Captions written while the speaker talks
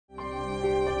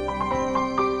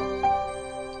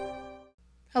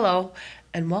Hello,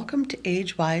 and welcome to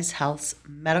AgeWise Health's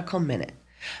Medical Minute.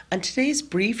 On today's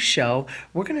brief show,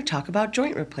 we're going to talk about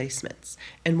joint replacements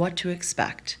and what to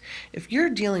expect. If you're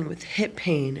dealing with hip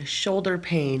pain, shoulder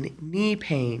pain, knee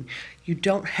pain, you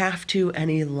don't have to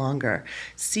any longer.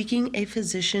 Seeking a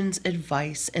physician's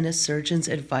advice and a surgeon's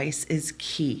advice is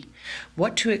key.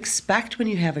 What to expect when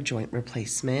you have a joint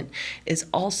replacement is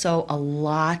also a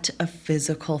lot of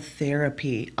physical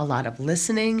therapy. A lot of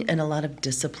listening and a lot of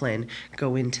discipline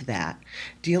go into that.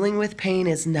 Dealing with pain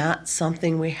is not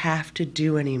something we have to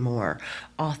do anymore.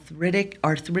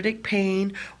 Arthritic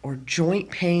pain or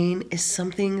joint pain is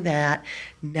something that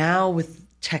now, with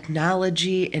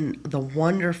technology and the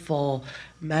wonderful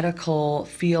medical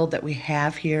field that we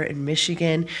have here in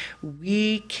Michigan,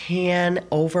 we can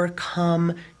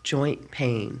overcome joint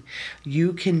pain.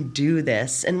 You can do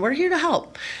this, and we're here to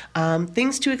help.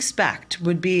 Things to expect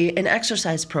would be an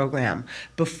exercise program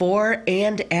before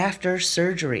and after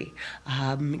surgery,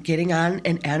 getting on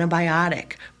an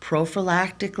antibiotic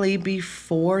prophylactically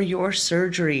before your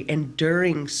surgery and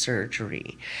during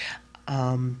surgery.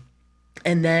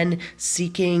 And then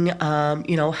seeking,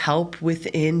 help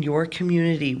within your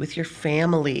community, with your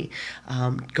family,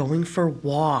 going for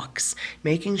walks,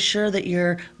 making sure that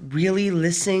you're really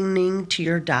listening to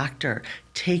your doctor,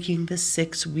 taking the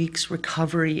 6 weeks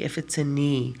recovery if it's a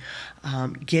knee,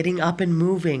 getting up and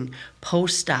moving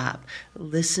post-op,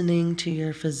 listening to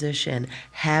your physician,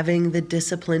 having the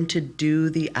discipline to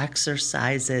do the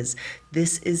exercises.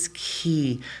 This is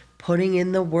key. Putting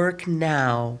in the work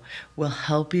now will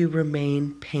help you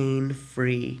remain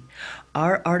pain-free.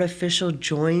 Our artificial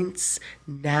joints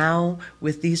now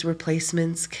with these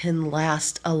replacements can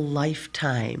last a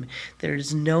lifetime.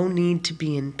 There's no need to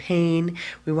be in pain.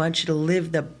 We want you to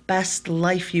live the best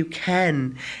life you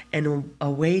can. And a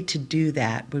way to do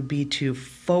that would be to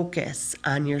focus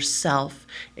on yourself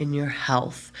and your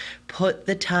health. Put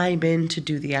the time in to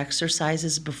do the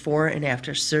exercises before and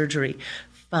after surgery.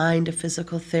 Find a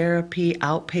physical therapy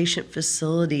outpatient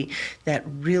facility that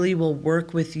really will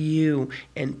work with you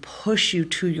and push you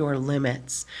to your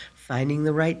limits. Finding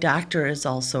the right doctor is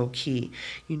also key.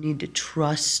 You need to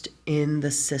trust in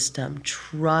the system.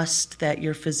 Trust that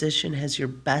your physician has your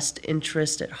best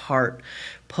interest at heart.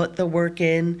 Put the work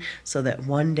in so that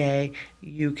one day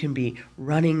you can be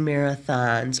running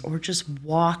marathons or just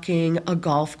walking a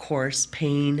golf course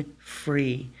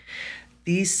pain-free.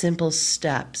 These simple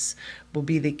steps will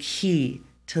be the key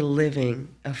to living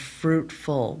a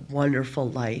fruitful, wonderful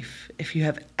life. If you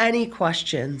have any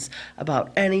questions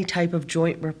about any type of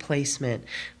joint replacement,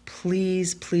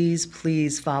 please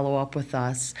follow up with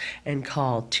us and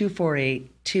call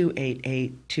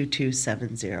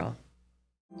 248-288-2270.